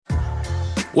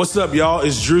What's up, y'all?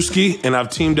 It's Drewski, and I've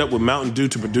teamed up with Mountain Dew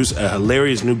to produce a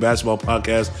hilarious new basketball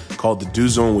podcast called The Dew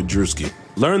Zone with Drewski.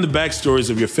 Learn the backstories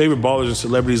of your favorite ballers and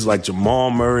celebrities like Jamal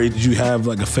Murray. Did you have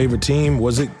like a favorite team?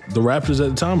 Was it the Raptors at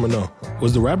the time or no?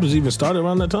 Was the Raptors even started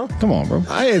around that time? Come on, bro.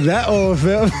 I ain't that old,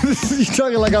 fam. You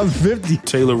talking like I'm 50.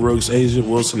 Taylor Rooks, Asia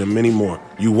Wilson, and many more.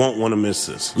 You won't want to miss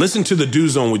this. Listen to The Dew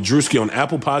Zone with Drewski on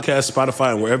Apple Podcasts,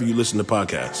 Spotify, and wherever you listen to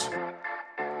podcasts.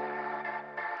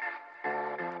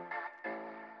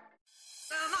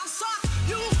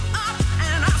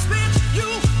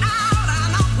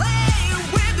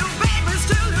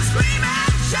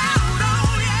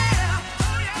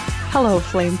 Hello,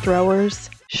 flamethrowers.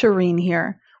 Shireen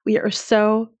here. We are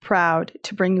so proud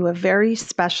to bring you a very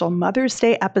special Mother's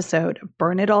Day episode of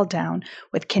Burn It All Down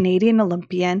with Canadian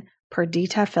Olympian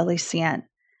Perdita Felicien.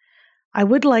 I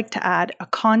would like to add a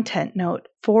content note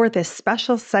for this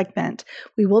special segment.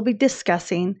 We will be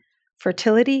discussing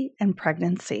fertility and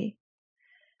pregnancy.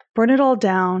 Burn It All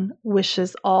Down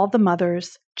wishes all the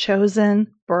mothers,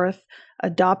 chosen, birth,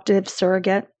 adoptive,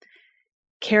 surrogate,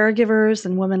 caregivers,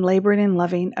 and women laboring and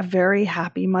loving a very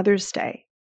happy Mother's Day.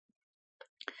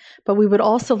 But we would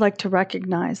also like to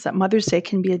recognize that Mother's Day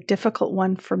can be a difficult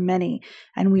one for many,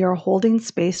 and we are holding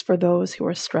space for those who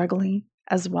are struggling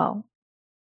as well.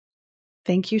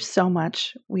 Thank you so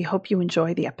much. We hope you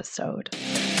enjoy the episode.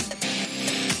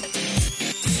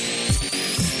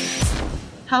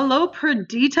 Hello,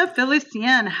 Perdita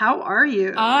Felicien. How are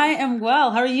you? I am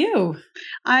well. How are you?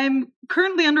 I'm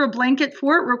currently under a blanket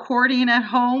fort recording at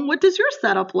home. What does your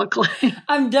setup look like?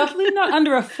 I'm definitely not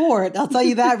under a fort. I'll tell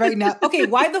you that right now. Okay,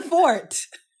 why the fort?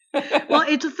 Well,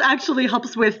 it just actually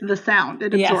helps with the sound.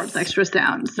 It absorbs extra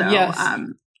sound. So,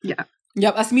 yeah.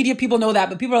 Yep, us media people know that,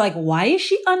 but people are like, why is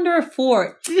she under a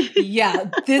fort?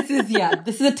 This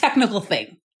is a technical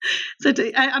thing. So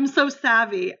I'm so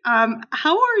savvy.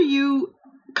 How are you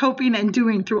coping and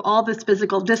doing through all this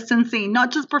physical distancing,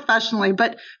 not just professionally,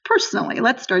 but personally?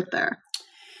 Let's start there.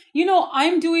 You know,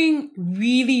 I'm doing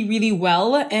really, really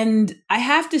well. And I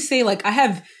have to say, like, I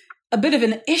have a bit of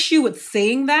an issue with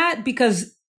saying that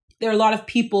because there are a lot of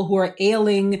people who are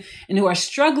ailing and who are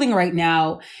struggling right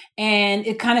now. And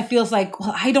it kind of feels like,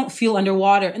 well, I don't feel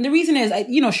underwater. And the reason is,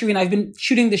 Shireen, I've been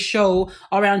shooting the show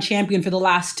All Around Champion for the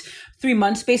last 3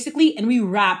 months, basically. And we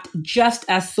wrapped just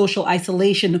as social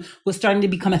isolation was starting to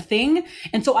become a thing.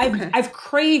 And so I've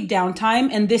craved downtime.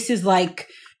 And this is like,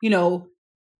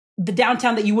 the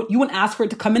downtime that you wouldn't ask for it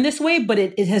to come in this way, but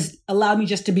it has allowed me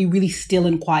just to be really still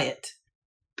and quiet.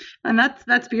 And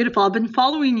that's beautiful. I've been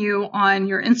following you on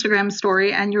your Instagram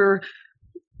story and your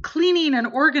cleaning and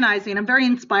organizing. I'm very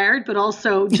inspired, but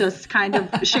also just kind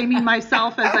of shaming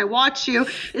myself as I watch you.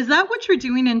 Is that what you're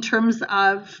doing in terms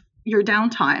of your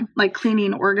downtime, like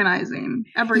cleaning, organizing,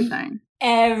 everything?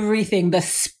 Everything, the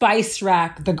spice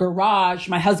rack, the garage,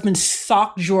 my husband's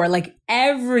sock drawer, like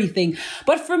everything.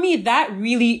 But for me, that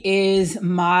really is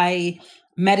my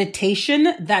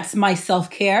meditation. That's my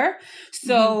self-care.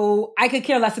 So I could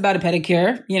care less about a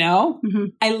pedicure,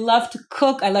 I love to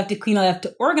cook. I love to clean. I love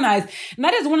to organize. And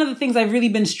that is one of the things I've really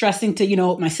been stressing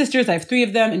to, my sisters. I have 3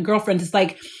 of them and girlfriends. It's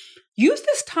like, use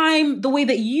this time the way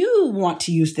that you want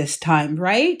to use this time,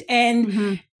 right?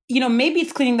 And, maybe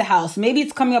it's cleaning the house. Maybe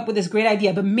it's coming up with this great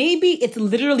idea, but maybe it's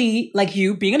literally like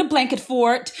you being in a blanket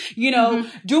fort,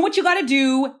 doing what you got to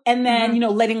do. And then,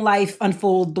 letting life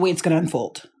unfold the way it's going to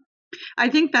unfold. I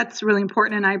think that's really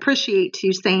important. And I appreciate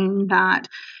you saying that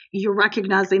you're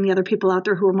recognizing the other people out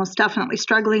there who are most definitely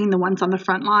struggling, the ones on the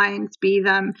front lines, be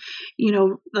them,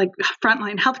 like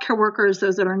frontline healthcare workers,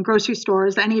 those that are in grocery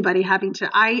stores, anybody having to.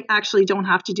 I actually don't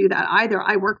have to do that either.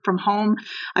 I work from home.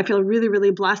 I feel really,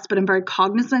 really blessed, but I'm very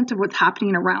cognizant of what's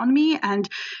happening around me. And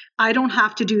I don't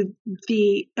have to do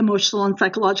the emotional and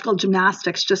psychological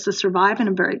gymnastics just to survive. And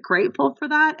I'm very grateful for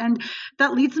that. And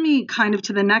that leads me kind of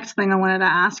to the next thing I wanted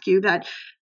to ask you, that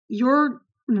your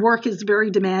work is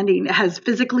very demanding. It has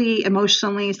physically,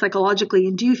 emotionally, psychologically.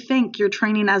 And do you think your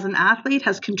training as an athlete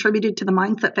has contributed to the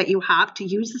mindset that you have to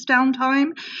use this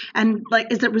downtime? And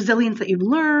is it resilience that you've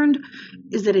learned?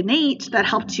 Is it innate that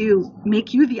helped you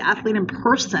make you the athlete in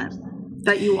person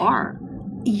that you are?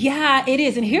 Yeah, it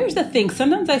is. And here's the thing.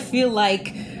 Sometimes I feel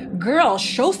like, girl,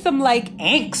 show some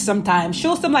angst sometimes.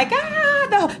 Show some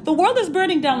the world is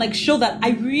burning down. Show that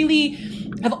I really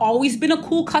have always been a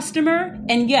cool customer.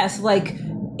 And yes,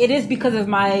 it is because of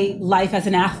my life as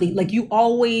an athlete. Like you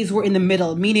always were in the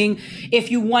middle, meaning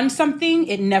if you won something,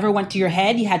 it never went to your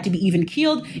head. You had to be even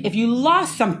keeled. If you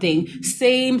lost something,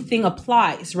 same thing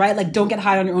applies, right? Like don't get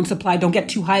high on your own supply. Don't get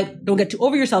too high. Don't get too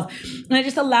over yourself. And it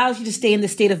just allows you to stay in the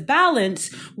state of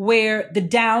balance where the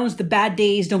downs, the bad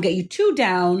days don't get you too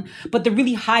down, but the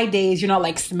really high days, you're not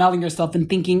like smelling yourself and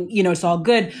thinking, it's all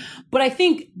good. But I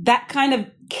think that kind of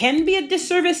can be a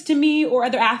disservice to me or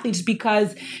other athletes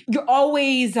because you're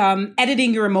always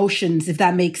editing your emotions, if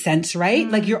that makes sense, right?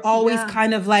 Like you're always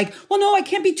kind of like, well, no, I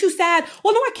can't be too sad.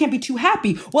 Well, no, I can't be too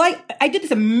happy. Well, I did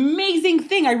this amazing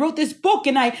thing. I wrote this book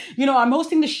and I'm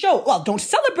hosting the show. Well, don't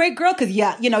celebrate, girl, because you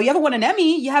haven't won an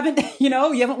Emmy. You haven't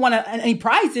won any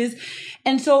prizes.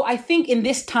 And so I think in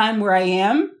this time where I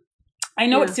am, I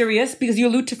know it's serious because you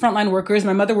allude to frontline workers.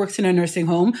 My mother works in a nursing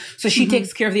home, so she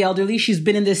takes care of the elderly. She's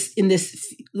been in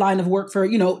this line of work for,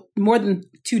 more than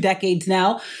 2 decades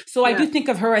now. So I do think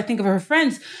of her. I think of her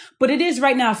friends, but it is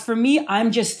right now for me,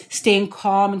 I'm just staying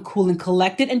calm and cool and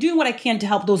collected and doing what I can to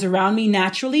help those around me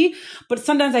naturally. But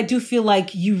sometimes I do feel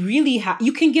like you really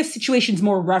you can give situations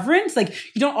more reverence. Like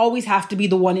you don't always have to be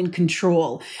the one in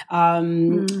control.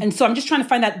 And so I'm just trying to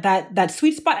find that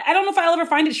sweet spot. I don't know if I'll ever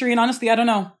find it, Shireen. Honestly, I don't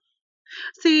know.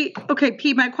 See, okay,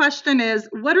 Pete, my question is,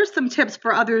 what are some tips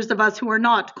for others of us who are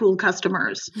not cool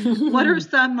customers? What are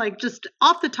some, like, just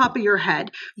off the top of your head,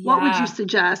 what would you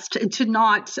suggest to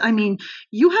not,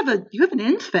 you have an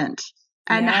infant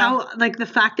and how, like, the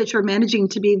fact that you're managing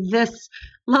to be this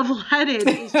level-headed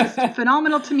is just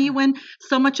phenomenal to me when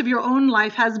so much of your own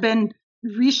life has been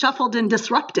reshuffled and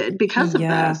disrupted because of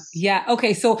this. Yeah.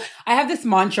 Okay. So I have this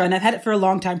mantra and I've had it for a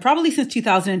long time, probably since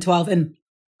 2012. And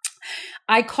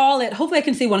I call it, hopefully I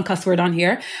can say one cuss word on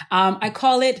here. I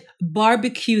call it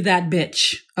barbecue that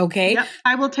bitch. Okay. Yep.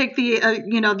 I will take the,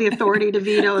 the authority to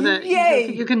veto that.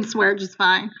 Yay. You can swear just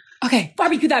fine. Okay.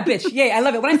 Barbecue that bitch. Yay. I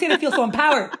love it. When I say that, I feel so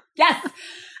empowered. Yes.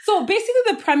 So basically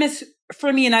the premise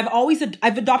for me, and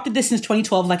I've adopted this since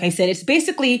 2012. Like I said, it's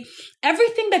basically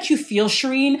everything that you feel,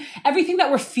 Shireen, everything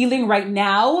that we're feeling right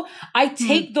now. I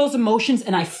take those emotions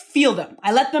and I feel them.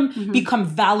 I let them become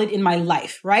valid in my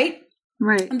life. Right.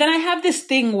 Right. And then I have this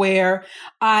thing where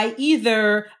I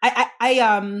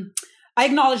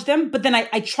acknowledge them, but then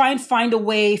I try and find a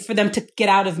way for them to get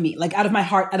out of me, like out of my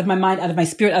heart, out of my mind, out of my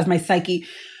spirit, out of my psyche.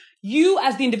 You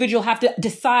as the individual have to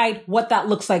decide what that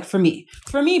looks like for me.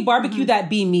 For me, barbecue that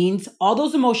B means all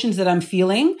those emotions that I'm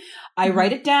feeling. I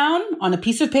write it down on a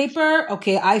piece of paper.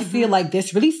 Okay, I feel like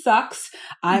this really sucks.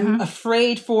 I'm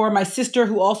afraid for my sister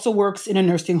who also works in a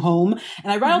nursing home.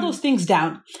 And I write all those things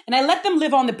down and I let them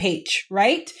live on the page,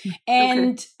 right?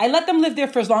 And I let them live there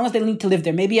for as long as they need to live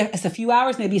there. Maybe it's a few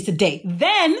hours, maybe it's a day.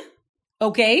 Then,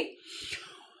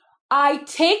 I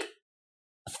take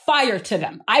fire to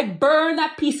them. I burn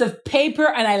that piece of paper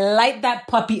and I light that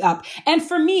puppy up. And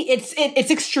for me, it's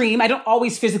extreme. I don't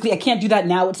always physically, I can't do that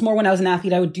now. It's more when I was an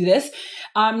athlete, I would do this.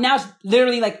 Now it's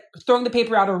literally like throwing the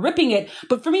paper out or ripping it.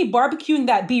 But for me, barbecuing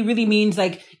that B really means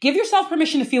like, give yourself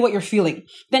permission to feel what you're feeling.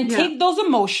 Then take those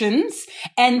emotions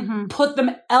and put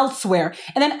them elsewhere.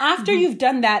 And then after you've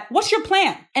done that, what's your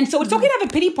plan? And so it's okay to have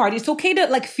a pity party. It's okay to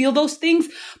like feel those things.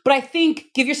 But I think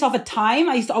give yourself a time.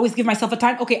 I used to always give myself a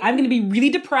time. Okay, I'm going to be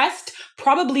really depressed,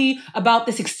 probably about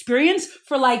this experience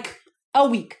for like a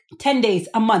week, 10 days,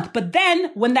 a month. But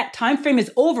then when that time frame is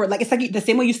over, like it's like the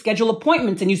same way you schedule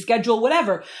appointments and you schedule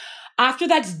whatever. After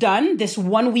that's done, this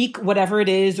 1 week, whatever it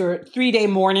is, or 3-day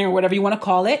mourning or whatever you want to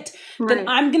call it, then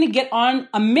I'm going to get on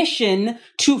a mission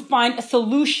to find a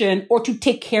solution or to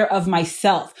take care of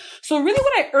myself. So really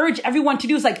what I urge everyone to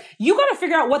do is like, you got to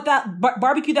figure out what that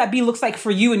barbecue that B looks like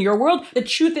for you in your world. The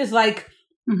truth is like,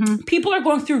 people are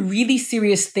going through really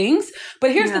serious things.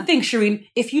 But here's the thing, Shireen,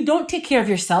 if you don't take care of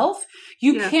yourself,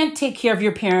 you can't take care of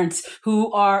your parents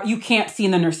who you can't see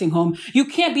in the nursing home. You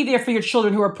can't be there for your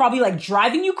children who are probably like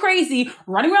driving you crazy,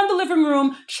 running around the living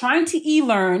room, trying to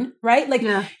e-learn, right? Like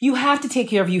you have to take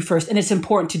care of you first. And it's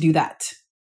important to do that.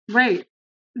 Right.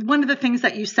 One of the things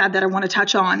that you said that I want to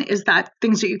touch on is that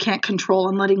things that you can't control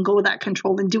and letting go of that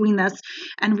control and doing this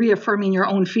and reaffirming your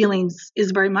own feelings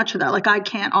is very much of that. Like I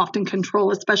can't often control,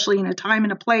 especially in a time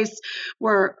and a place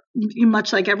where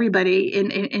much like everybody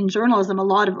in journalism,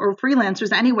 or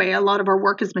freelancers anyway, a lot of our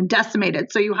work has been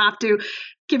decimated. So you have to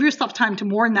give yourself time to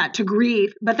mourn that, to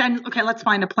grieve, but then, okay, let's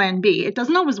find a plan B. It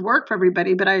doesn't always work for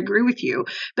everybody, but I agree with you.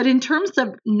 But in terms of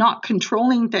not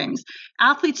controlling things,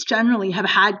 athletes generally have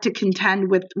had to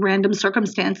contend with random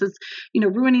circumstances,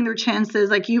 ruining their chances.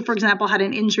 Like you, for example, had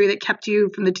an injury that kept you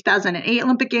from the 2008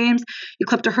 Olympic Games. You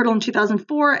clipped a hurdle in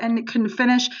 2004 and couldn't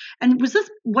finish. And was this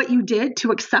what you did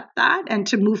to accept that and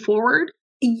to move forward?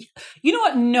 You know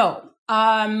what? No.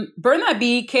 Burn That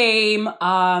Bee came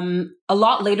a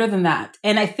lot later than that.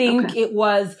 And I think it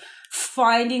was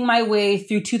finding my way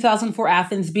through 2004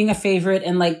 Athens, being a favorite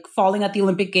and like falling at the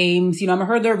Olympic Games. You know, I'm a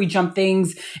hurdler, we jump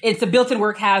things. It's a built-in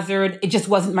work hazard. It just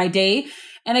wasn't my day.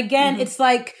 And again, it's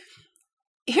like,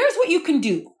 here's what you can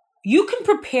do. You can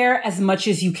prepare as much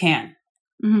as you can.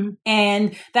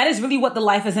 And that is really what the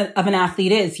life of an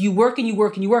athlete is. You work and you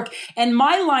work and you work. And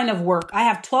my line of work, I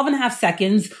have 12 and a half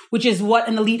seconds, which is what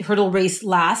an elite hurdle race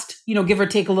lasts, you know, give or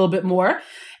take a little bit more.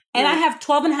 And I have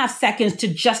 12 and a half seconds to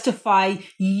justify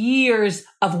years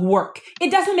of work.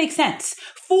 It doesn't make sense.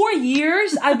 4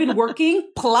 years I've been working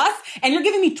plus, and you're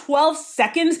giving me 12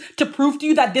 seconds to prove to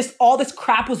you that all this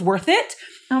crap was worth it.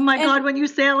 Oh my God, when you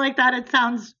say it like that, it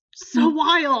sounds so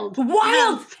wild.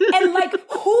 Wild. And like,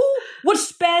 who would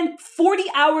spend 40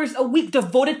 hours a week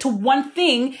devoted to one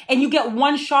thing and you get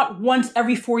one shot once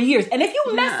every 4 years? And if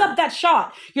you mess up that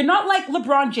shot, you're not like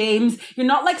LeBron James. You're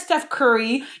not like Steph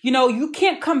Curry. You know, you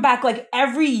can't come back like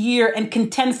every year and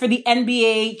contend for the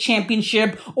NBA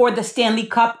championship or the Stanley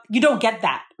Cup. You don't get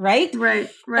that, right? Right.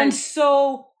 And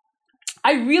so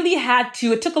I really had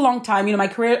to, it took a long time. You know, my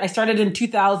career, I started in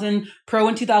 2000, pro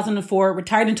in 2004,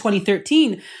 retired in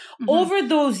 2013. Over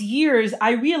those years,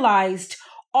 I realized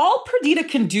all Perdita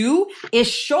can do is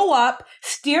show up,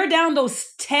 stare down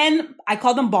those 10, I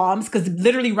call them bombs, because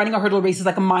literally running a hurdle race is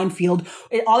like a minefield.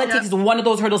 All it takes is one of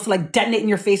those hurdles to like detonate in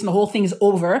your face and the whole thing is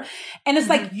over. And it's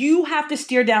like, you have to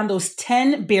stare down those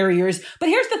 10 barriers. But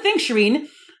here's the thing, Shireen.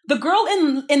 The girl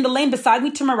in the lane beside me,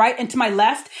 to my right and to my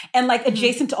left, and like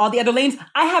adjacent to all the other lanes,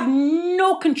 I have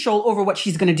no control over what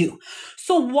she's going to do.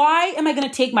 So why am I going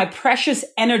to take my precious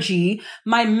energy,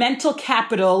 my mental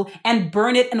capital, and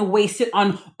burn it and waste it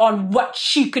on what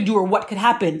she could do or what could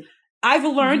happen? I've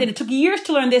learned, and it took years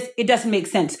to learn this, it doesn't make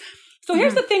sense. So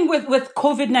here's the thing with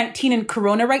COVID-19 and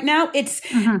Corona right now. It's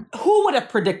who would have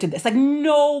predicted this? Like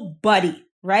nobody,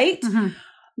 right?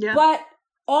 Yeah. But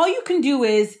all you can do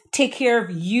is take care of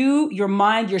you, your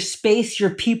mind, your space,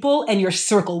 your people, and your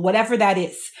circle, whatever that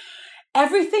is.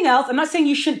 Everything else, I'm not saying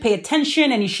you shouldn't pay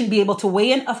attention and you shouldn't be able to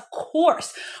weigh in, of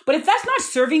course. But if that's not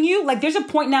serving you, like there's a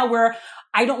point now where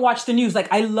I don't watch the news. Like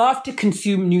I love to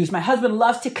consume news. My husband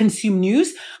loves to consume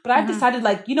news, but I've decided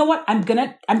like, you know what? I'm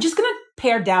just gonna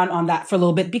pare down on that for a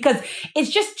little bit because it's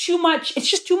just too much.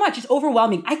 It's just too much. It's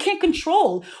overwhelming. I can't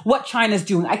control what China's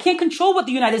doing. I can't control what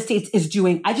the United States is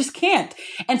doing. I just can't.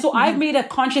 And so I've made a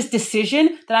conscious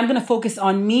decision that I'm going to focus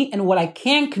on me and what I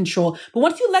can control. But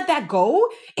once you let that go,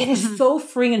 it is so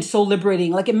freeing and so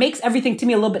liberating. Like it makes everything to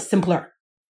me a little bit simpler.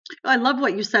 I love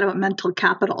what you said about mental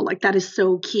capital. Like that is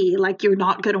so key. Like you're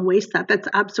not going to waste that. That's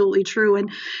absolutely true.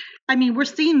 And I mean, we're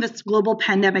seeing this global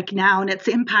pandemic now, and it's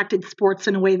impacted sports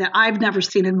in a way that I've never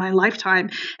seen in my lifetime.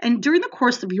 And during the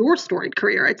course of your storied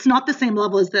career, it's not the same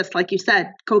level as this, like you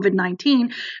said,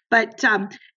 COVID-19, but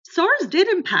SARS did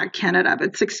impact Canada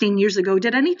about 16 years ago.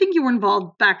 Did anything you were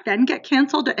involved back then get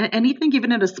canceled? Anything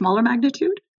even at a smaller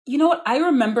magnitude? You know what? I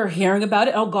remember hearing about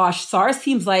it. Oh gosh, SARS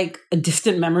seems like a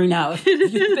distant memory now.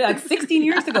 Like 16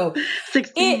 years ago.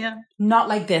 16, yeah. Not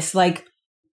like this. Like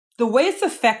the way it's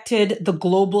affected the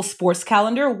global sports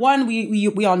calendar. One,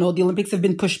 we all know the Olympics have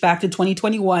been pushed back to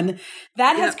 2021.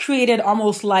 That has created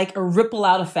almost like a ripple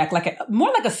out effect,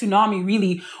 more like a tsunami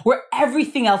really, where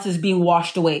everything else is being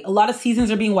washed away. A lot of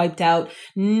seasons are being wiped out.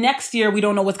 Next year, we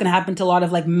don't know what's going to happen to a lot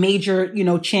of like major,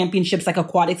 championships like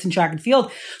aquatics and track and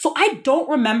field. So I don't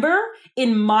remember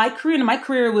in my career, and my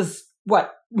career was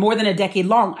more than a decade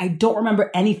long. I don't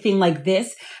remember anything like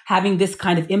this having this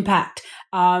kind of impact.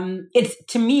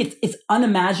 It's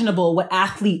unimaginable what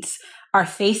athletes are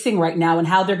facing right now and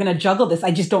how they're going to juggle this.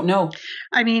 I just don't know.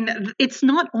 I mean, it's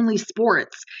not only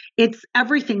sports, it's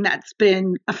everything that's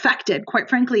been affected, quite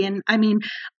frankly. And I mean,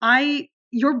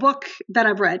 your book that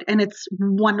I've read, and it's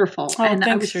wonderful. Oh, and thanks,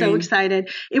 I was so excited.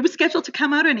 It was scheduled to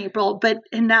come out in April,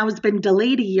 and now it's been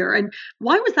delayed a year. And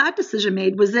why was that decision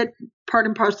made? Was it part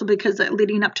and parcel because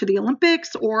leading up to the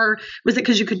Olympics, or was it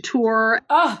because you could tour?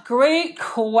 Oh, great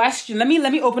question. Let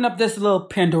me open up this little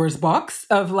Pandora's box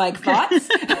of like thoughts.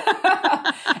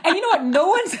 And you know what?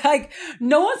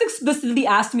 No one's explicitly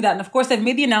asked me that. And of course, I've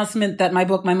made the announcement that my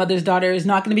book, My Mother's Daughter, is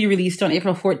not going to be released on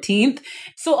April 14th.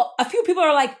 So a few people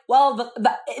are like, well,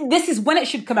 this is when it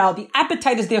should come out. The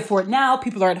appetite is there for it now.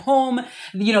 People are at home.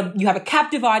 You have a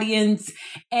captive audience.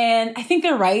 And I think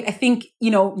they're right. I think,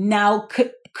 now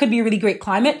could be a really great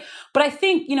climate. But I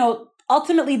think,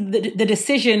 ultimately the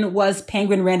decision was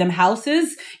Penguin Random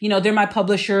House's. They're my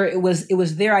publisher. It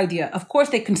was their idea. Of course,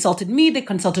 they consulted me. They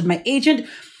consulted my agent.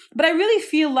 But I really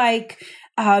feel like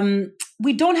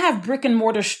we don't have brick and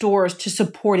mortar stores to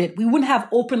support it. We wouldn't have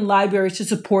open libraries to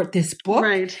support this book.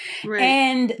 Right.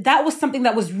 And that was something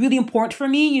that was really important for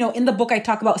me. You know, in the book, I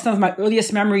talk about some of my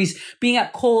earliest memories being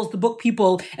at Kohl's, the book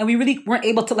people, and we really weren't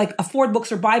able to like afford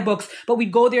books or buy books, but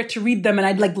we'd go there to read them. And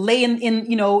I'd like lay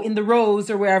in the rows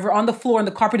or wherever on the floor, on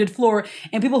the carpeted floor.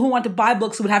 And people who want to buy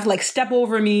books would have to like step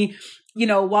over me, you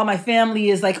know, while my family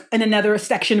is like in another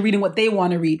section reading what they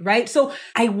want to read, right? So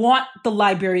I want the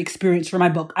library experience for my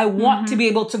book. I want to be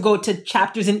able to go to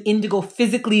chapters in Indigo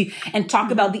physically and talk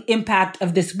about the impact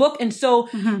of this book. And so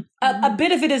a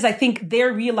bit of it is, I think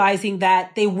they're realizing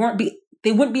that they wouldn't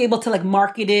be able to like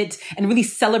market it and really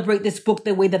celebrate this book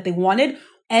the way that they wanted.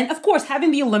 And of course,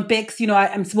 having the Olympics, you know,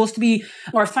 I'm supposed to be,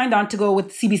 or signed on to go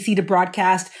with CBC to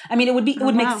broadcast. I mean, it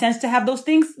would make sense to have those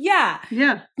things. Yeah.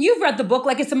 You've read the book,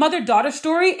 like it's a mother-daughter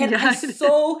story. And I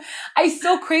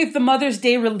so crave the Mother's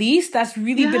Day release. That's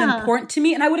really been important to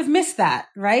me. And I would have missed that,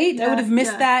 right? I would have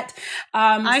missed that.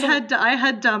 I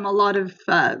had a lot of,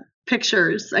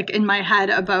 pictures like in my head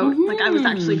about like I was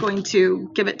actually going to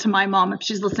give it to my mom if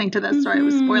she's listening to this. Sorry, it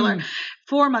was spoiler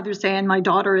for Mother's Day and my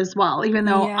daughter as well, even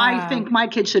though I think my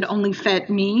kid should only fit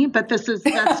me, but that's just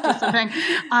a thing.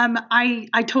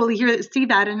 I totally see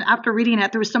that. And after reading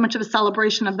it, there was so much of a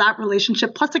celebration of that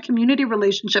relationship, plus a community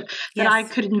relationship that I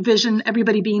could envision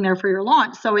everybody being there for your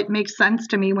launch. So it makes sense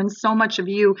to me when so much of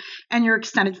you and your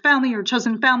extended family, your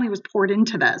chosen family was poured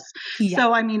into this.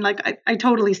 So, I mean, like, I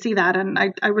totally see that. And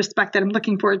I respect that. I'm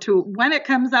looking forward to when it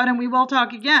comes out and we will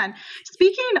talk again.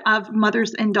 Speaking of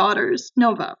mothers and daughters,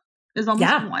 Nova is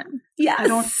almost one.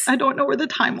 Yes. I don't know where the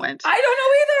time went. I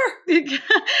don't know either.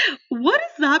 What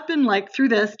has that been like through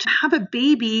this to have a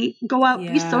baby, go out,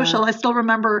 be social? I still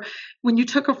remember when you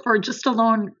took her for just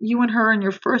alone, you and her on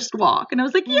your first walk. And I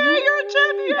was like, yeah, you're a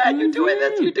champion.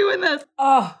 You're doing this.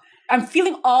 Oh, I'm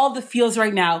feeling all the feels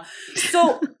right now.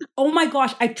 So, oh my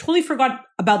gosh, I totally forgot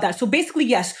about that. So basically,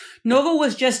 yes, Nova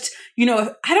was just, you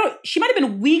know, she might've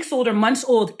been weeks old or months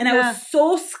old. And I was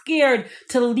so scared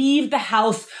to leave the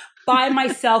house by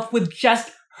myself with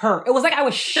just her. It was like I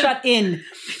was shut in,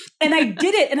 and I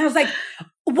did it. And I was like,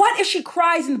 what if she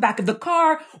cries in the back of the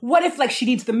car? What if like she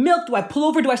needs the milk? Do I pull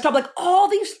over? Do I stop? Like all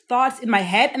these thoughts in my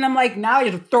head. And I'm like, now you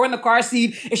just throw in the car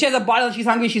seat. If she has a bottle and she's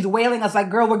hungry, she's wailing. I was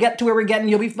like, girl, we'll get to where we're getting.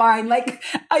 You'll be fine. Like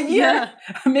a year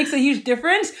makes a huge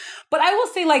difference. But I will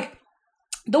say like,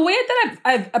 the way that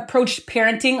I've approached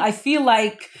parenting, I feel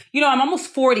like, you know, I'm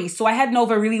almost 40. So I had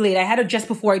Nova really late. I had her just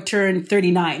before I turned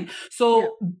 39.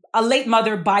 So a late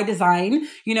mother by design,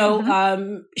 you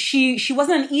know, she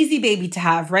wasn't an easy baby to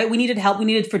have, right? We needed help. We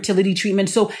needed fertility treatment.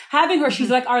 So having her,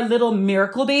 she's like our little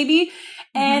miracle baby.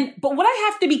 But what I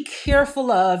have to be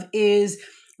careful of is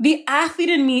the athlete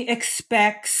in me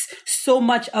expects so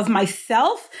much of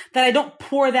myself that I don't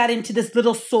pour that into this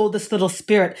little soul, this little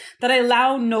spirit, that I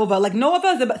allow Nova. Like Nova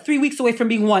is about 3 weeks away from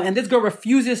being 1, and this girl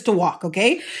refuses to walk,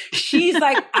 okay? She's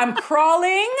like, I'm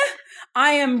crawling.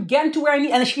 I am getting to where I need,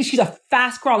 and she's a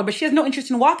fast crawler, but she has no interest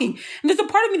in walking. And there's a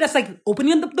part of me that's like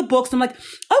opening the books. And I'm like,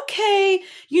 okay,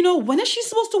 you know, when is she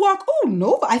supposed to walk? Oh,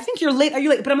 Nova, I think you're late. Are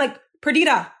you late? But I'm like,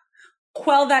 Perdita,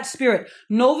 quell that spirit.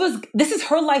 This is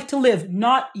her life to live,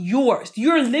 not yours.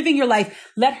 You're living your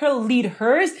life. Let her lead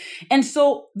hers. And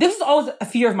so this is always a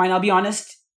fear of mine. I'll be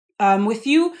honest, with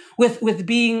you, with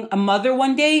being a mother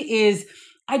one day is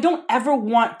I don't ever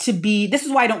want to be, this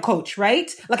is why I don't coach,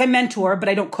 right? Like I mentor, but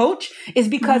I don't coach, is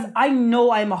because I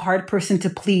know I'm a hard person to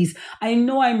please. I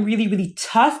know I'm really, really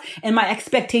tough and my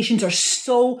expectations are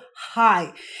so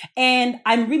high. And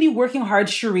I'm really working hard,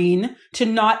 Shireen, to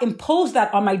not impose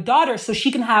that on my daughter so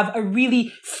she can have a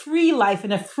really free life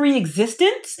and a free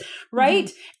existence,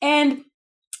 right? And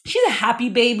she's a happy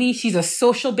baby. She's a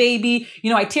social baby. You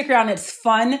know, I take her out and it's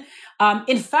fun.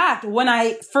 In fact, when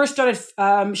I first started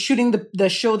shooting the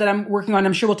show that I'm working on,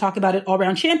 I'm sure we'll talk about it, All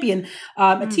Round Champion,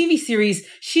 a TV series,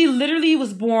 she literally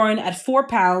was born at 4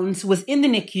 pounds, was in the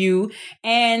NICU,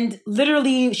 and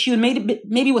literally she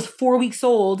maybe was 4 weeks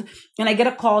old. And I get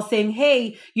a call saying,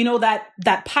 hey, you know,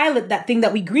 that pilot, that thing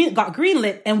that we got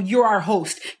greenlit, and you're our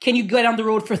host. Can you get on the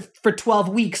road for 12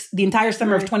 weeks, the entire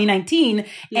summer of 2019,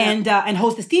 and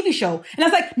host this TV show? And I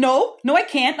was like, no, I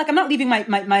can't. Like, I'm not leaving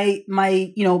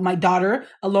my daughter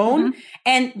alone.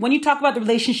 And when you talk about the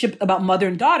relationship about mother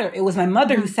and daughter, it was my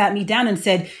mother who sat me down and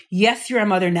said, yes, you're a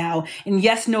mother now. And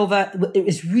yes, Nova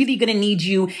is really going to need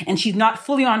you. And she's not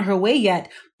fully on her way yet,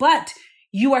 but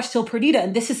you are still Perdita.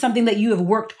 And this is something that you have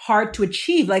worked hard to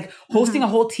achieve, like hosting a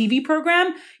whole TV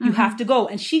program. You have to go.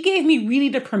 And she gave me really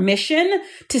the permission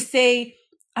to say,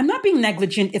 I'm not being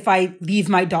negligent if I leave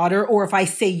my daughter or if I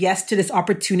say yes to this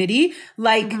opportunity.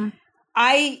 Like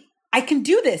I can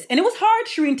do this. And it was hard,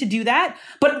 Shireen, to do that.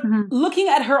 But looking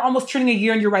at her almost turning a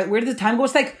year, and you're right, where does the time go?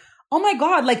 It's like, oh my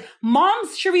God, like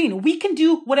moms, Shireen, we can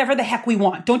do whatever the heck we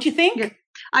want. Don't you think? Yeah.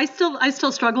 I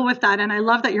still struggle with that. And I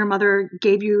love that your mother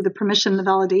gave you the permission, the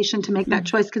validation to make that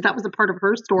choice, because that was a part of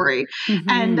her story.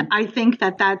 And I think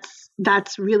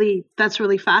that's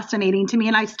really fascinating to me.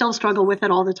 And I still struggle with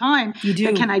it all the time. You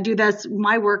do. Can I do this?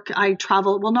 My work, I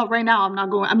travel. Well, no, right now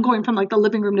I'm going from like the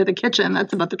living room to the kitchen.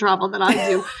 That's about the travel that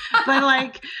I do.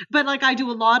 but I do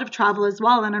a lot of travel as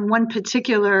well. And on one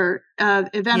particular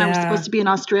event, I was supposed to be in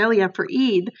Australia for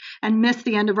Eid and missed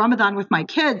the end of Ramadan with my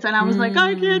kids. And I was like,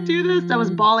 I can't do this. I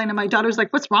was bawling. And my daughter's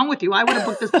like, what's wrong with you? I would have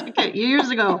booked this ticket years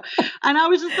ago. And I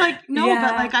was just like, no,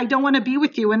 but like, I don't want to be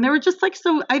with you. And they were just like,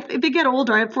 they get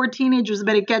older. I have 4 teenagers,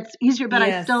 but it gets easier.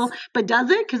 But but does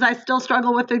it? Because I still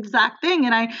struggle with the exact thing.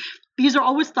 And these are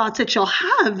always thoughts that you'll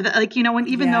have, that, like, you know, and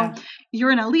even though you're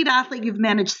an elite athlete, you've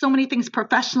managed so many things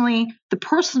professionally, the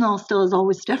personal still is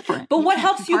always different. But what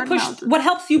helps you push? What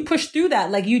helps you push through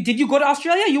that? Like, did you go to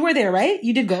Australia? You were there, right?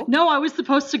 You did go. No, I was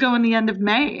supposed to go in the end of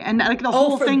May, and like the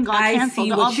whole thing got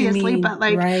canceled, obviously. But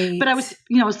but I was,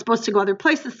 supposed to go other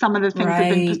places. Some of the things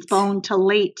have been postponed to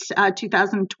late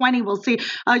 2020. We'll see.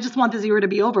 I just want this year to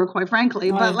be over, quite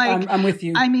frankly. But I'm with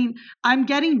you. I mean, I'm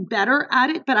getting better at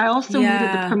it, but I also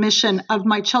needed the permission of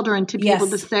my children to be able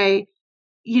to say,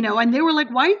 and they were like,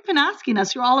 why have you been asking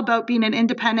us? You're all about being an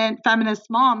independent feminist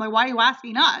mom. Like, why are you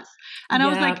asking us? And I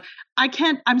was like,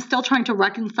 I'm still trying to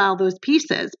reconcile those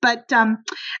pieces. But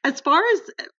as far as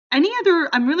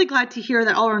I'm really glad to hear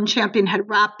that All Around Champion had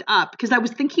wrapped up, because I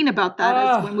was thinking about that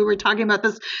as when we were talking about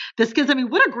this, because I mean,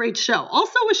 what a great show.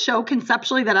 Also a show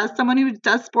conceptually that as someone who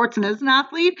does sports and is an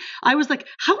athlete, I was like,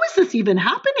 how is this even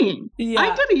happening? Yeah.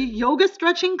 I did a yoga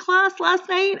stretching class last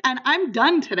night and I'm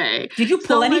done today. Did you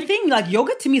pull anything? Like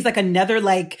yoga to me is like another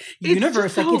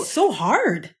universe. It's so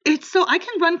hard. I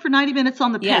can run for 90 minutes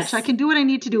on the pitch. Yes. I can do what I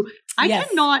need to do. I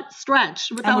cannot stretch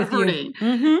without hurting.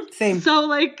 Same. So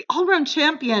All Around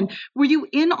Champion, were you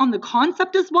in on the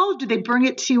concept as well? Did they bring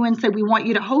it to you and say, we want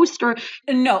you to host? Or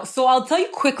no. So I'll tell you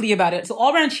quickly about it. So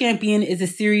All Around Champion is a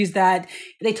series that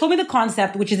they told me the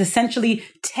concept, which is essentially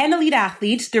 10 elite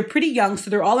athletes. They're pretty young. So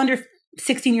they're all under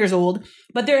 16 years old,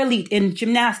 but they're elite in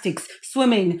gymnastics,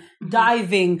 swimming,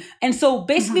 diving. And so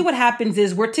basically what happens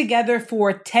is we're together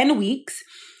for 10 weeks.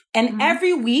 And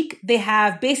every week they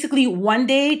have basically 1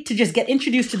 day to just get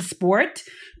introduced to the sport,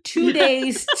 2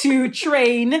 days to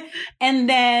train, and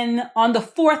then on the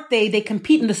 4th day they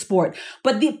compete in the sport.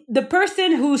 But the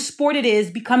person whose sport it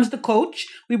is becomes the coach.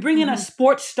 We bring in a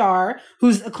sports star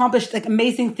who's accomplished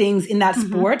amazing things in that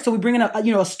sport. So we bring in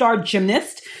a star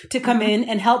gymnast to come in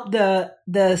and help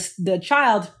the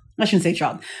child. I shouldn't say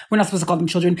child. We're not supposed to call them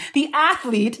children. The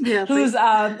athlete who's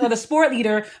or the sport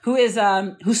leader whose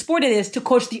sport it is to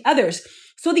coach the others.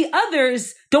 So the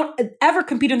others don't ever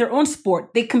compete in their own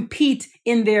sport. They compete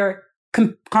in their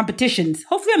competitions.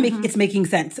 Hopefully it's making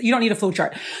sense. You don't need a flow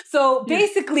chart. So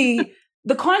basically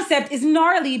the concept is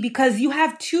gnarly because you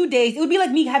have 2 days. It would be like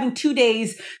me having 2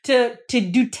 days to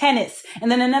do tennis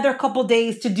and then another couple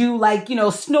days to do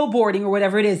snowboarding or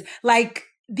whatever it is.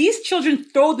 These children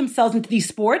throw themselves into these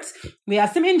sports. We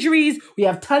have some injuries. We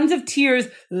have tons of tears,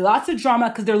 lots of drama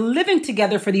because they're living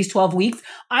together for these 12 weeks.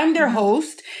 I'm their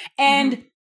host. And,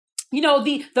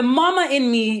 the mama in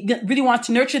me really wants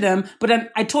to nurture them. But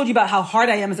I told you about how hard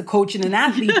I am as a coach and an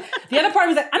athlete. The other part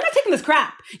was like, I'm not taking this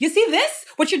crap. You see this?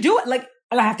 What you're doing?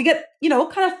 I have to get,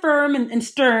 kind of firm and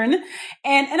stern.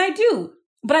 And I do.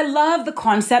 But I love the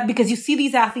concept because you see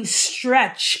these athletes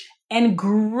stretch and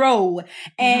grow.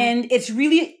 And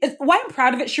why I'm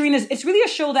proud of it, Shireen, is it's really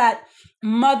a show that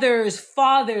mothers,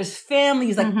 fathers,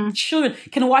 families, children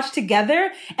can watch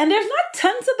together. And there's not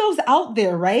tons of those out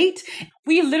there, right?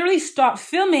 We literally stopped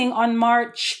filming on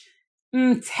March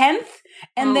 10th.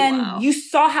 And then you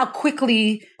saw how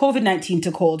quickly COVID-19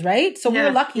 took hold, right? So we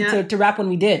were lucky to wrap when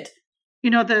we did.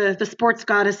 The sports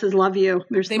goddesses love you.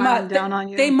 They're smiling down on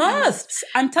you. They must.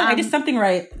 I'm telling you, I did something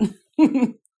right.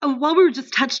 While we were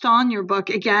just touched on your book,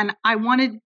 again, I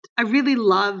really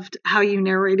loved how you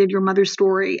narrated your mother's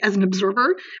story as an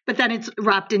observer, but then it's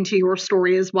wrapped into your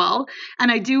story as well.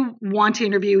 And I do want to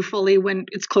interview you fully when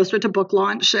it's closer to book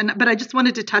launch. But I just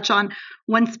wanted to touch on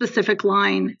one specific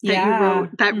line that you wrote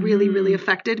that really, really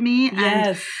affected me.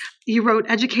 And you wrote,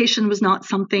 education was not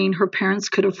something her parents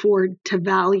could afford to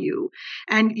value.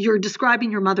 And you're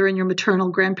describing your mother and your maternal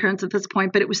grandparents at this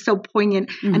point, but it was so poignant.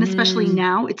 And especially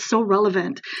now, it's so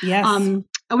relevant. Yes.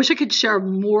 I wish I could share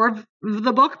more of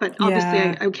the book, but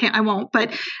obviously I won't.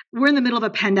 But we're in the middle of a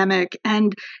pandemic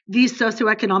and these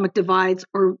socioeconomic divides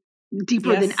are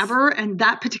deeper than ever. And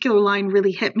that particular line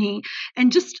really hit me.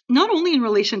 And just not only in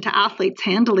relation to athletes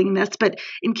handling this, but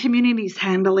in communities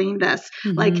handling this,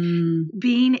 like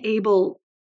being able,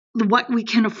 what we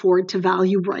can afford to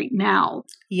value right now.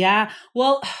 Yeah.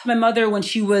 Well, my mother, when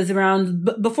she was around,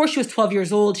 before she was 12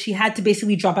 years old, she had to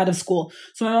basically drop out of school.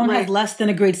 So my mom has less than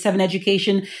a grade 7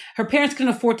 education. Her parents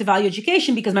couldn't afford to value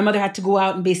education because my mother had to go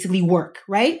out and basically work.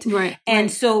 Right.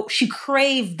 And so she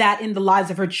craved that in the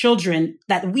lives of her children,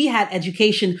 that we had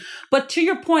education. But to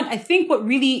your point, I think what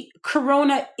really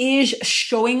Corona is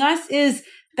showing us is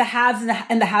the haves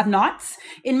and the have-nots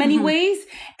in many ways.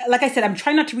 Like I said, I'm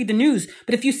trying not to read the news,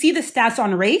 but if you see the stats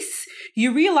on race,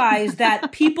 you realize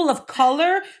that people of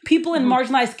color, people in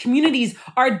marginalized communities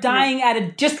are dying at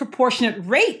a disproportionate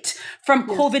rate from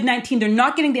COVID-19. They're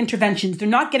not getting the interventions. They're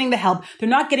not getting the help. They're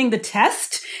not getting the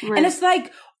test. And it's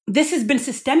like, this has been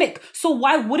systemic. So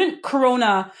why wouldn't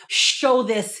Corona show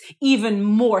this even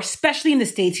more, especially in the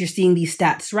States? You're seeing these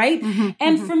stats, right?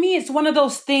 And for me, it's one of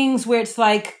those things where it's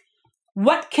like,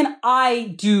 what can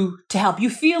I do to help? You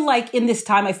feel like in this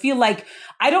time, I feel like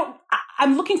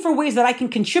I'm looking for ways that I can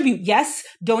contribute. Yes,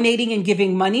 donating and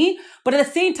giving money. But at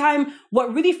the same time,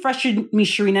 what really frustrated me,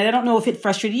 Shireen, and I don't know if it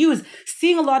frustrated you, is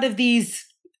seeing a lot of these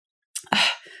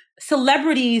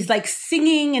celebrities like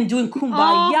singing and doing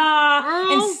kumbaya.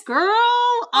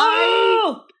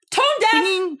 Tone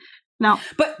deaf. No.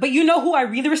 But you know who I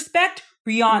really respect?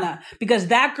 Rihanna, because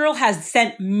that girl has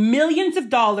sent millions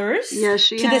of dollars to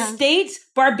the States,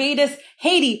 Barbados,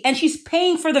 Haiti, and she's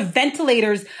paying for the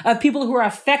ventilators of people who are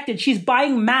affected. She's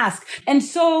buying masks. And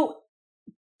so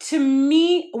to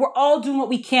me, we're all doing what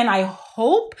we can, I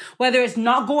hope, whether it's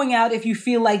not going out if you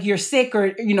feel like you're sick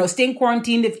or, staying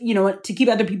quarantined, if, to keep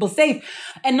other people safe,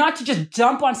 and not to just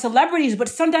dump on celebrities. But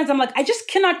sometimes I'm like, I just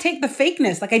cannot take the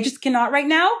fakeness. Like I just cannot right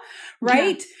now.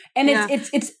 Right. And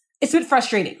it's a bit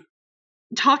frustrating.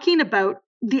 Talking about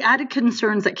the added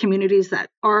concerns that communities that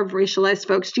are of racialized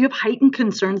folks, do you have heightened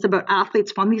concerns about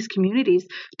athletes from these communities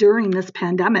during this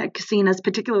pandemic, seen as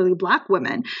particularly Black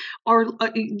women? Or,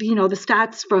 the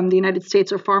stats from the United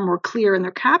States are far more clear and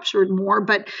they're captured more,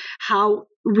 but how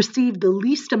received the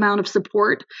least amount of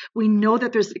support. We know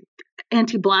that there's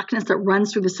anti-Blackness that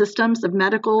runs through the systems of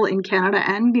medical in Canada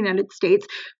and the United States.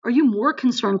 Are you more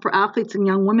concerned for athletes and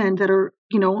young women that are,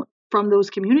 from those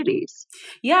communities?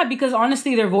 Yeah, because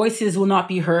honestly, their voices will not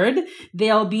be heard.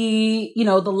 They'll be,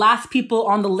 the last people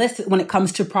on the list when it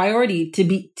comes to priority to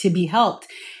be helped.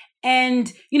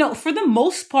 And, for the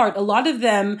most part, a lot of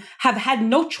them have had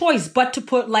no choice but to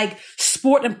put like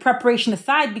sport and preparation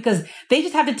aside because they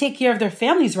just have to take care of their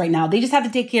families right now. They just have to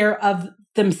take care of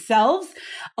themselves.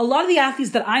 A lot of the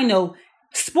athletes that I know,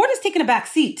 sport has taken a back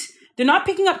seat. They're not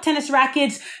picking up tennis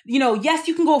rackets. Yes,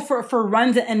 you can go for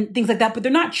runs and things like that, but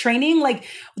they're not training. Like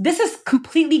this is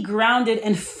completely grounded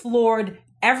and floored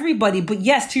everybody. But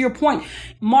yes, to your point,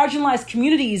 marginalized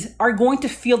communities are going to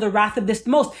feel the wrath of this the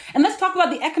most. And let's talk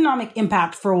about the economic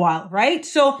impact for a while, right?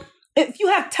 So if you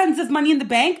have tons of money in the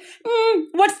bank,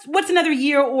 what's another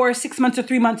year or 6 months or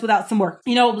 3 months without some work?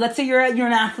 Let's say you're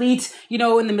an athlete, in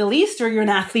the Middle East, or you're an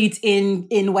athlete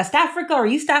in West Africa or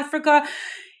East Africa.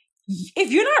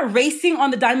 If you're not racing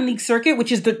on the Diamond League circuit,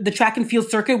 which is the track and field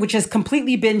circuit, which has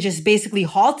completely been just basically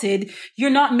halted, you're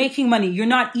not making money, you're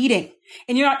not eating,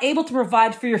 and you're not able to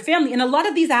provide for your family. And a lot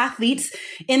of these athletes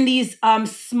in these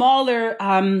smaller,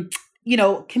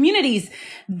 communities,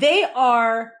 they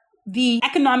are the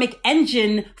economic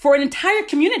engine for an entire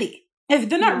community. If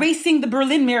they're not racing the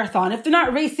Berlin Marathon, if they're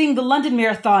not racing the London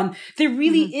Marathon, there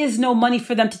really is no money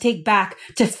for them to take back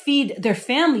to feed their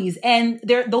families and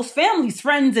those families,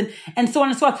 friends, and so on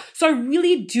and so forth. So I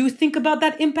really do think about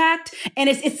that impact. And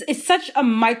it's such a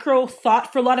micro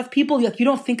thought for a lot of people. Like you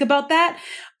don't think about that,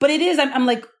 but it is. I'm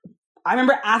like, I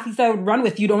remember athletes I would run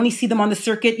with, you'd only see them on the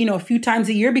circuit, a few times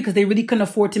a year because they really couldn't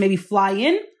afford to maybe fly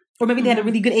in. Or maybe they had a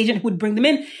really good agent who would bring them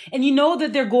in. And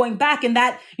that they're going back and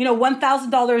that,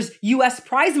 $1,000 US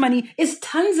prize money is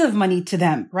tons of money to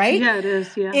them, right? Yeah, it is.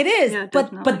 Yeah. It is. Yeah,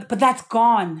 but that's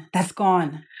gone. That's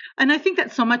gone. And I think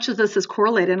that so much of this is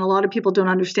correlated and a lot of people don't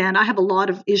understand. I have a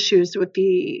lot of issues with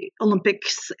the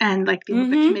Olympics and like the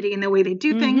Olympic Committee and the way they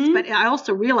do things. But I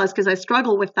also realize, because I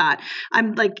struggle with that,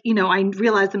 I'm like, I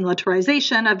realize the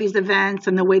militarization of these events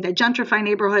and the way they gentrify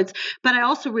neighborhoods. But I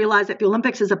also realize that the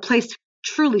Olympics is a place to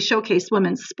truly showcase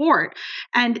women's sport,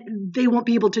 and they won't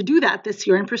be able to do that this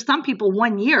year. And for some people,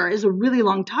 1 year is a really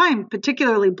long time,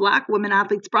 particularly Black women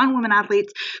athletes, brown women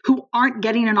athletes who aren't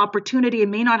getting an opportunity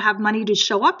and may not have money to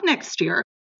show up next year.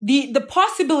 the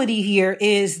possibility here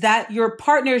is that your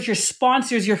partners, your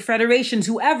sponsors, your federations,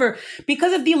 whoever,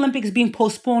 because of the Olympics being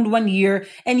postponed 1 year,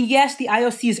 and yes, the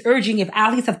IOC is urging if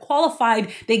athletes have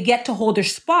qualified, they get to hold their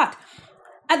spot.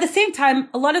 At the same time,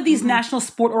 a lot of these national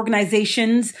sport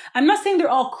organizations, I'm not saying they're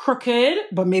all crooked,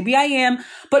 but maybe I am,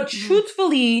 but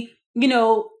truthfully,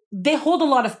 they hold a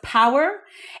lot of power.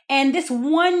 And this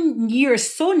 1 year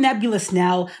is so nebulous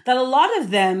now that a lot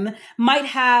of them might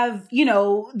have,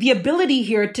 the ability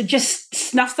here to just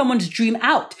snuff someone's dream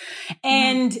out.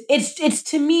 And it's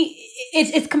to me,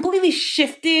 it's completely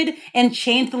shifted and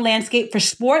changed the landscape for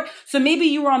sport. So maybe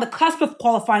you were on the cusp of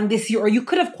qualifying this year, or you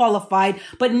could have qualified,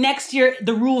 but next year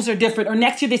the rules are different. Or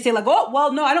next year they say like, oh,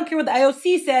 well, no, I don't care what the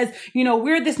IOC says.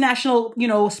 We're this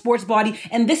national, sports body,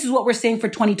 and this is what we're saying for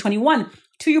 2021.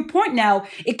 To your point now,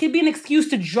 it could be an excuse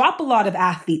to drop a lot of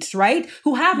athletes, right?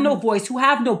 Who have no voice, who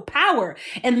have no power.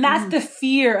 And that's the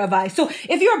fear of So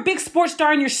if you're a big sports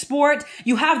star in your sport,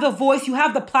 you have the voice, you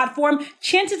have the platform,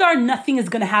 chances are nothing is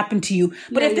going to happen to you.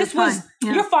 But if this was,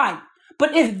 you're fine.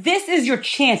 But if this is your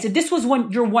chance, if this was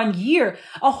your 1 year,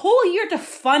 a whole year to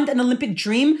fund an Olympic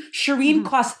dream, Shireen,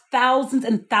 costs thousands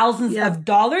and thousands of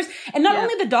dollars. And not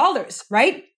only the dollars,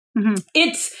 right?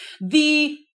 It's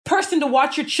the person to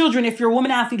watch your children if you're a woman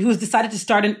athlete who's decided to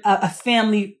start a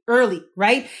family early,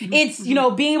 right? It's,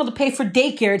 being able to pay for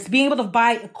daycare. It's being able to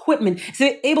buy equipment. It's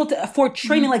able to afford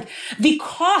training. Like the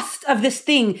cost of this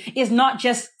thing is not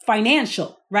just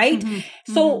financial, right?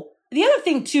 So the other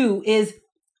thing too is,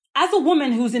 as a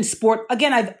woman who's in sport,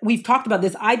 again, we've talked about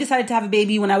this. I decided to have a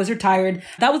baby when I was retired.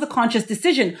 That was a conscious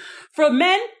decision. For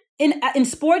men in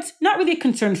sports, not really a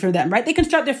concern for them, right? They can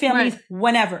start their families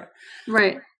whenever.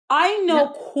 Right. I know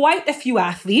quite a few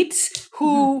athletes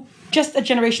who, just a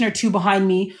generation or two behind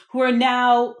me, who are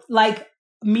now like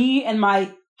me and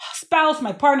my spouse,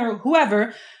 my partner,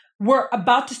 whoever, we're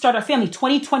about to start our family.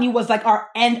 2020 was like our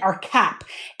end, our cap,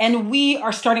 and we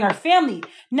are starting our family.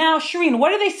 Now, Shireen,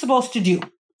 what are they supposed to do?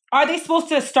 Are they supposed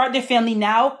to start their family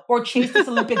now or chase this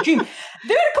Olympic dream?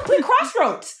 They're at a complete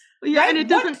crossroads. Yeah, right?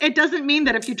 And it doesn't mean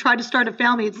that if you try to start a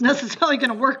family, it's necessarily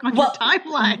going to work on your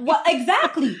timeline. Well,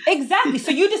 exactly. So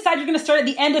you decide you're going to start at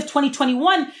the end of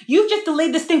 2021. You've just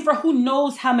delayed this thing for who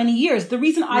knows how many years. The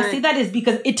reason I say that is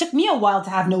because it took me a while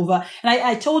to have Nova. And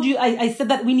I told you, I said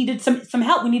that we needed some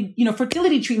help. We need,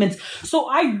 fertility treatments. So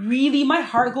my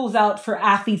heart goes out for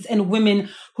athletes and women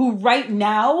who right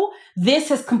now, this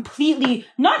has completely,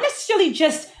 not necessarily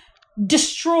just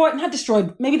not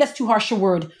destroyed, maybe that's too harsh a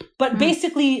word, but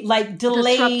basically like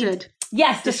delayed. Disrupted.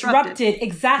 Yes, disrupted.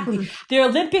 Exactly. Their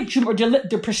Olympic dream or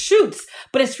their pursuits,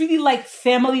 but it's really like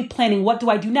family planning. What do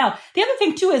I do now? The other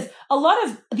thing too is a lot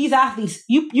of these athletes,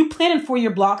 you plan in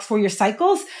 4-year blocks, 4-year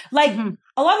cycles. Like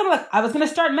a lot of them are like, I was going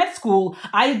to start med school.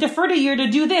 I deferred a year to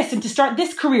do this and to start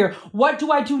this career. What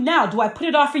do I do now? Do I put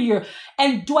it off a year?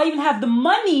 And do I even have the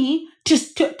money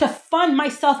to fund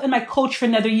myself and my coach for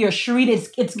another year? Shireen,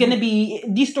 it's going to be,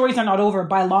 these stories are not over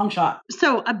by a long shot.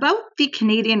 So about the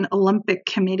Canadian Olympic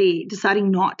Committee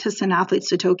deciding not to send athletes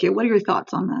to Tokyo, what are your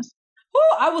thoughts on this?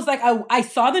 Oh, I was like, I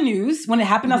saw the news when it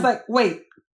happened. I was like, wait,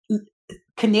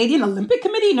 Canadian Olympic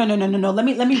Committee? No. Let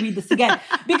me read this again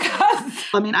because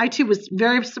I too was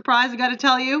very surprised. I got to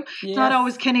tell you, it's not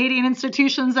always Canadian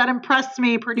institutions that impress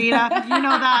me, Perdita. You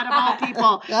know that of all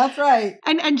people. That's right.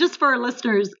 And just for our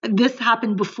listeners, this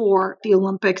happened before the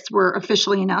Olympics were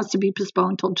officially announced to be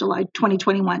postponed until July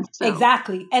 2021. So.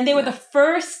 Exactly, and they were the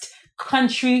first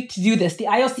country to do this. The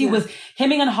IOC was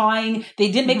hemming and hawing.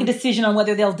 They didn't make a decision on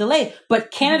whether they'll delay,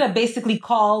 but Canada basically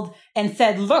called and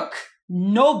said, look,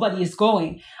 nobody is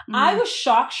going. I was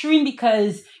shocked, Shireen,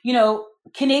 because,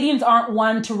 Canadians aren't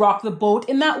one to rock the boat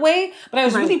in that way, but I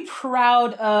was really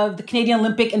proud of the Canadian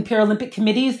Olympic and Paralympic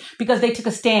committees because they took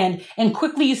a stand. And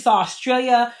quickly you saw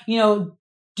Australia,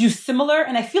 do similar.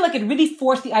 And I feel like it really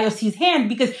forced the IOC's hand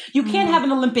because you can't have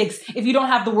an Olympics if you don't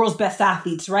have the world's best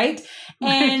athletes, right?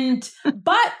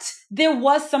 But there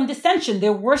was some dissension.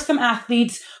 There were some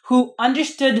athletes who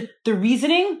understood the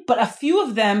reasoning, but a few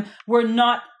of them were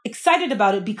not excited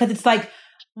about it because it's like,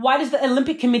 why does the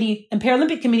Olympic Committee and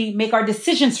Paralympic Committee make our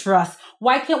decisions for us?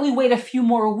 Why can't we wait a few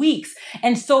more weeks?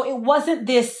 And so it wasn't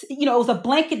this, it was a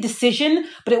blanket decision,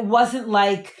 but it wasn't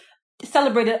like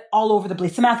celebrated all over the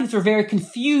place. Some athletes were very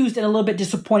confused and a little bit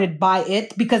disappointed by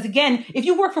it because, again, if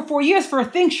you work for 4 years for a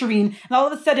thing, Shireen, and all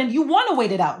of a sudden you want to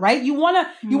wait it out, right? You want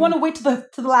to wait to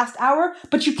the last hour,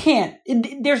 but you can't.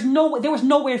 There was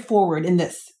no way forward in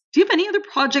this. Do you have any other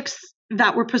projects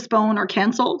that were postponed or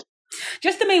canceled?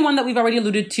 Just the main one that we've already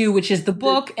alluded to, which is the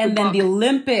book, and then the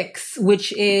Olympics,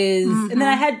 which is, and then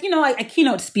I had, I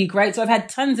keynote speak, right? So I've had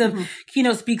tons of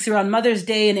keynote speaks around Mother's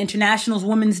Day and International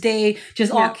Women's Day,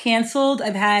 just all canceled.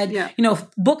 I've had,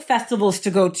 book festivals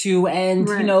to go to, and,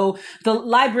 the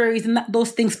libraries and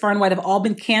those things far and wide have all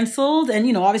been canceled.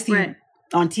 And, obviously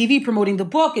on TV promoting the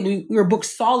book, and your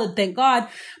book's solid, thank God.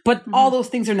 But all those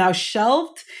things are now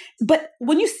shelved. But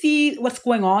when you see what's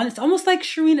going on, it's almost like,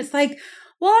 Shireen, it's like,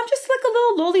 well, I'm just like a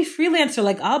little lowly freelancer.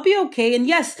 Like, I'll be okay. And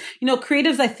yes,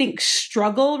 creatives, I think,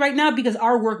 struggle right now because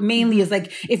our work mainly is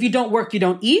like, if you don't work, you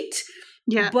don't eat.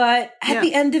 Yeah. But at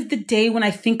the end of the day, when I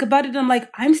think about it, I'm like,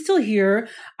 I'm still here.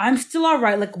 I'm still all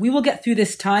right. Like, we will get through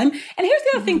this time. And here's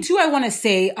the other thing too, I want to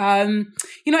say,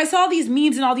 I saw these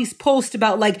memes and all these posts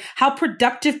about like how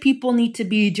productive people need to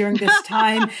be during this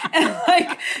time. And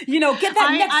like, get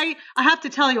that I have to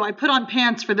tell you, I put on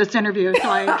pants for this interview, so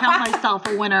I count myself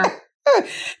a winner.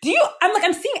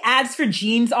 I'm seeing ads for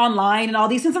jeans online and all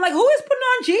these things. I'm like, who is putting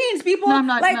on jeans, people? No, I'm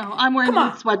not. Like, no, I'm wearing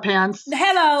sweatpants.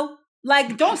 Hello.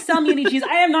 Like, don't sell me any jeans.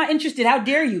 I am not interested. How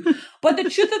dare you? But the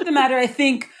truth of the matter, I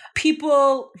think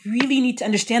people really need to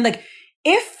understand, like,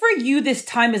 if for you this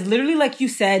time is literally, like you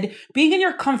said, being in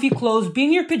your comfy clothes, being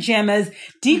in your pajamas,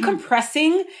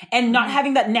 decompressing and not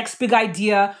having that next big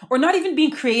idea, or not even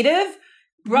being creative,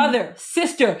 brother,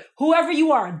 sister, whoever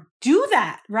you are, do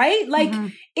that, right? Like,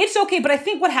 it's okay. But I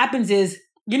think what happens is,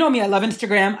 you know me, I love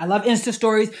Instagram. I love Insta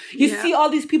stories. You see all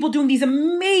these people doing these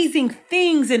amazing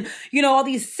things and, all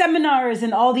these seminars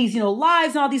and all these,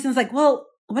 lives and all these things. Like, well,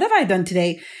 what have I done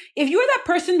today? If you're that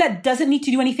person that doesn't need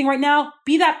to do anything right now,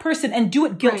 be that person and do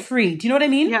it guilt-free. Do you know what I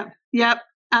mean? Yeah. Yep.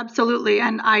 Absolutely.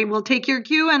 And I will take your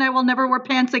cue and I will never wear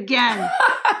pants again.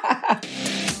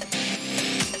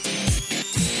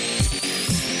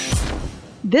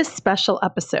 This special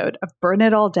episode of Burn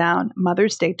It All Down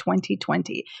Mother's Day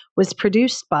 2020 was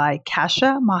produced by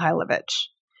Kasia Mihailovich.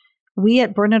 We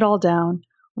at Burn It All Down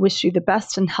wish you the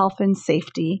best in health and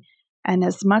safety and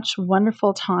as much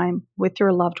wonderful time with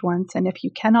your loved ones. And if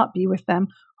you cannot be with them,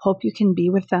 hope you can be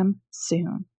with them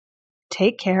soon.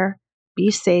 Take care,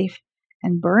 be safe,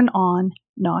 and burn on,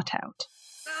 not out.